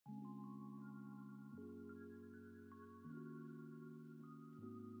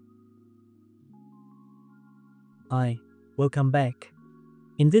Hi, welcome back.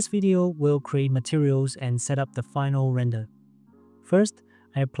 In this video, we'll create materials and set up the final render. First,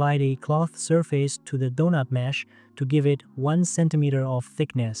 I applied a cloth surface to the donut mesh to give it 1 centimeter of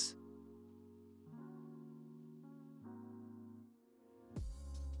thickness.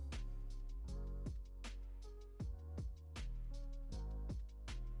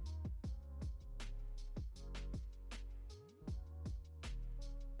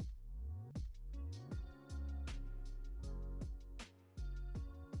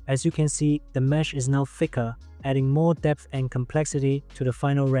 As you can see, the mesh is now thicker, adding more depth and complexity to the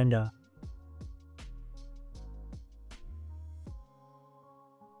final render.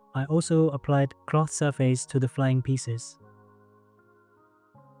 I also applied cloth surface to the flying pieces.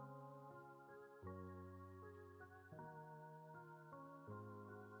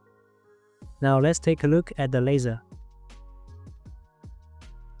 Now let's take a look at the laser.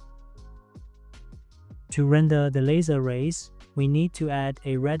 To render the laser rays, we need to add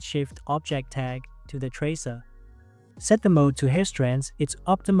a Redshift object tag to the tracer. Set the mode to Hair Strands. It's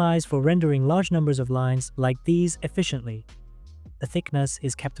optimized for rendering large numbers of lines like these efficiently. The thickness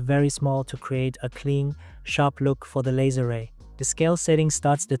is kept very small to create a clean, sharp look for the laser ray. The scale setting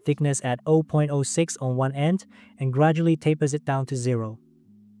starts the thickness at 0.06 on one end and gradually tapers it down to 0.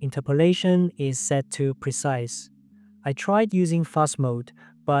 Interpolation is set to precise. I tried using fast mode,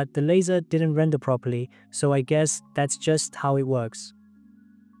 but the laser didn't render properly, so I guess that's just how it works.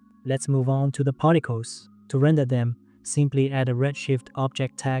 Let's move on to the particles. To render them, simply add a Redshift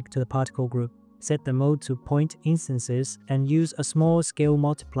object tag to the particle group. Set the mode to point instances and use a small scale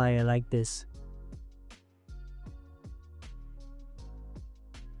multiplier like this.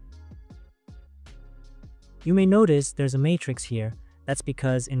 You may notice there's a matrix here. That's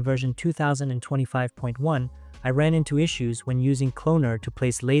because in version 2025.1, I ran into issues when using Cloner to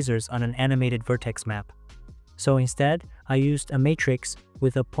place lasers on an animated vertex map. So instead, I used a matrix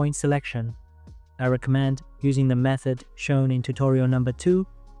with a point selection. I recommend using the method shown in tutorial number 2.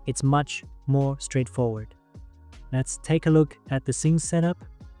 It's much more straightforward. Let's take a look at the scene setup.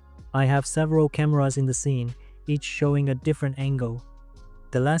 I have several cameras in the scene, each showing a different angle.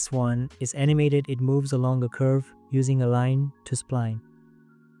 The last one is animated. It moves along a curve using a line to spline.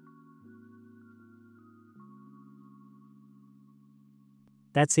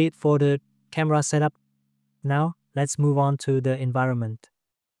 That's it for the camera setup. Now, let's move on to the environment.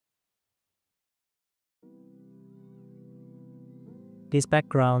 These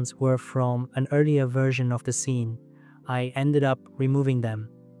backgrounds were from an earlier version of the scene. I ended up removing them.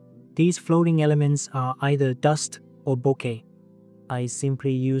 These floating elements are either dust or bokeh. I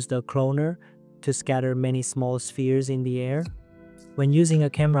simply used a cloner to scatter many small spheres in the air. When using a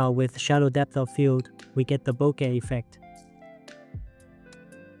camera with shallow depth of field, we get the bokeh effect.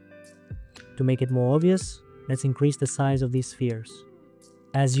 To make it more obvious, let's increase the size of these spheres.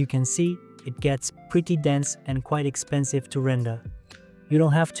 As you can see, it gets pretty dense and quite expensive to render. You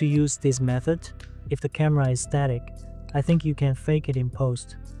don't have to use this method. If the camera is static, I think you can fake it in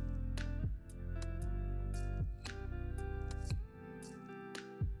post.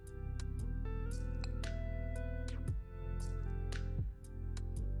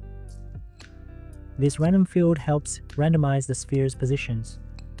 This random field helps randomize the sphere's positions.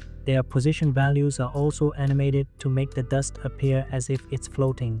 Their position values are also animated to make the dust appear as if it's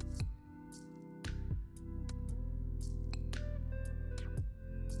floating.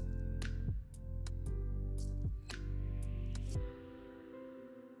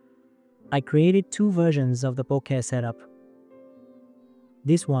 I created 2 versions of the bokeh setup.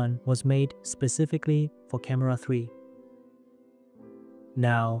 This one was made specifically for camera 3.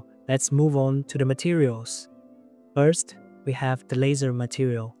 Now, let's move on to the materials. First, we have the laser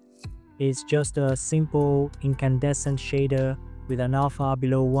material. It's just a simple incandescent shader with an alpha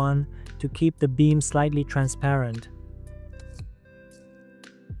below 1 to keep the beam slightly transparent.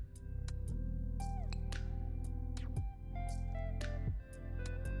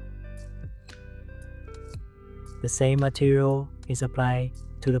 The same material is applied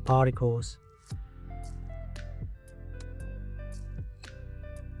to the particles.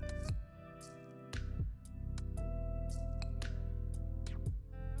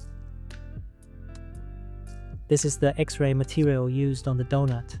 This is the Xray material used on the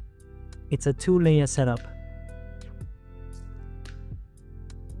donut. It's a 2-layer setup.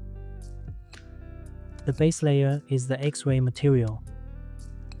 The base layer is the Xray material.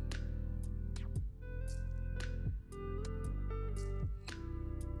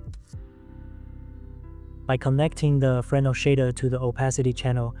 By connecting the Fresnel shader to the opacity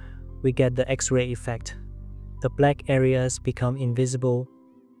channel, we get the Xray effect. The black areas become invisible,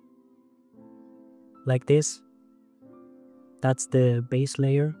 like this. That's the base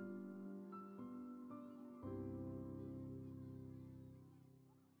layer.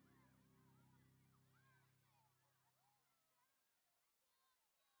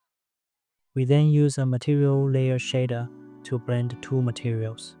 We then use a material layer shader to blend two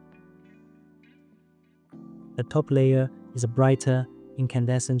materials. The top layer is a brighter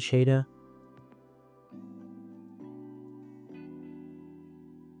incandescent shader.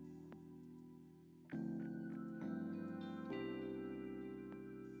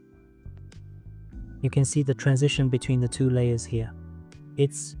 You can see the transition between the two layers here.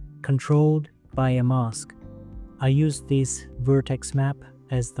 It's controlled by a mask. I use this vertex map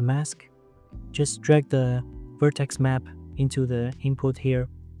as the mask. Just drag the vertex map into the input here.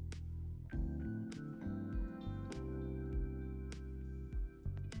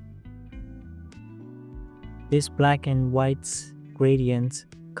 This black and white gradient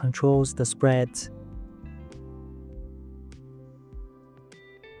controls the spread.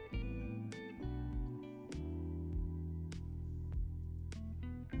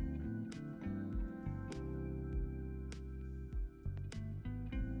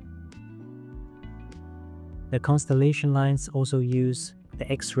 The constellation lines also use the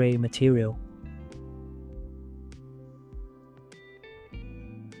Xray material.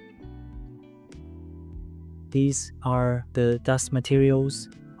 These are the dust materials,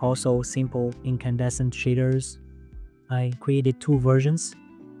 also simple incandescent shaders. I created two versions.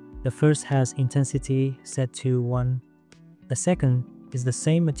 The first has intensity set to 1. The second is the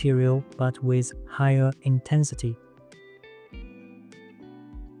same material but with higher intensity.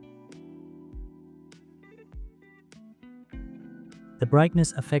 The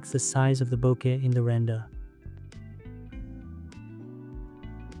brightness affects the size of the bokeh in the render.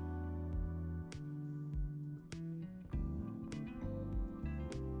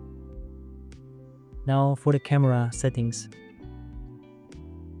 Now for the camera settings.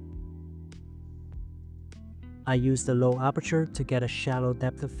 I use the low aperture to get a shallow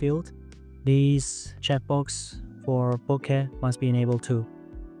depth of field. This checkbox for bokeh must be enabled too.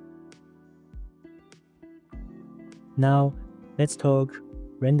 Now let's talk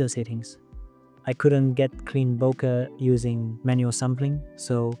render settings. I couldn't get clean bokeh using manual sampling,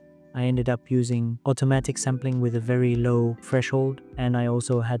 so I ended up using automatic sampling with a very low threshold, and I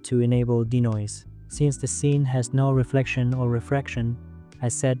also had to enable denoise. Since the scene has no reflection or refraction, I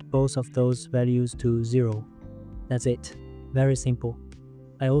set both of those values to 0. That's it. Very simple.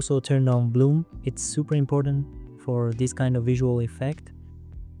 I also turned on bloom. It's super important for this kind of visual effect.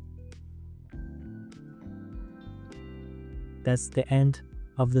 That's the end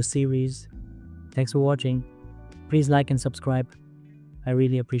of the series. Thanks for watching. Please like and subscribe. I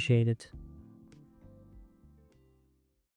really appreciate it.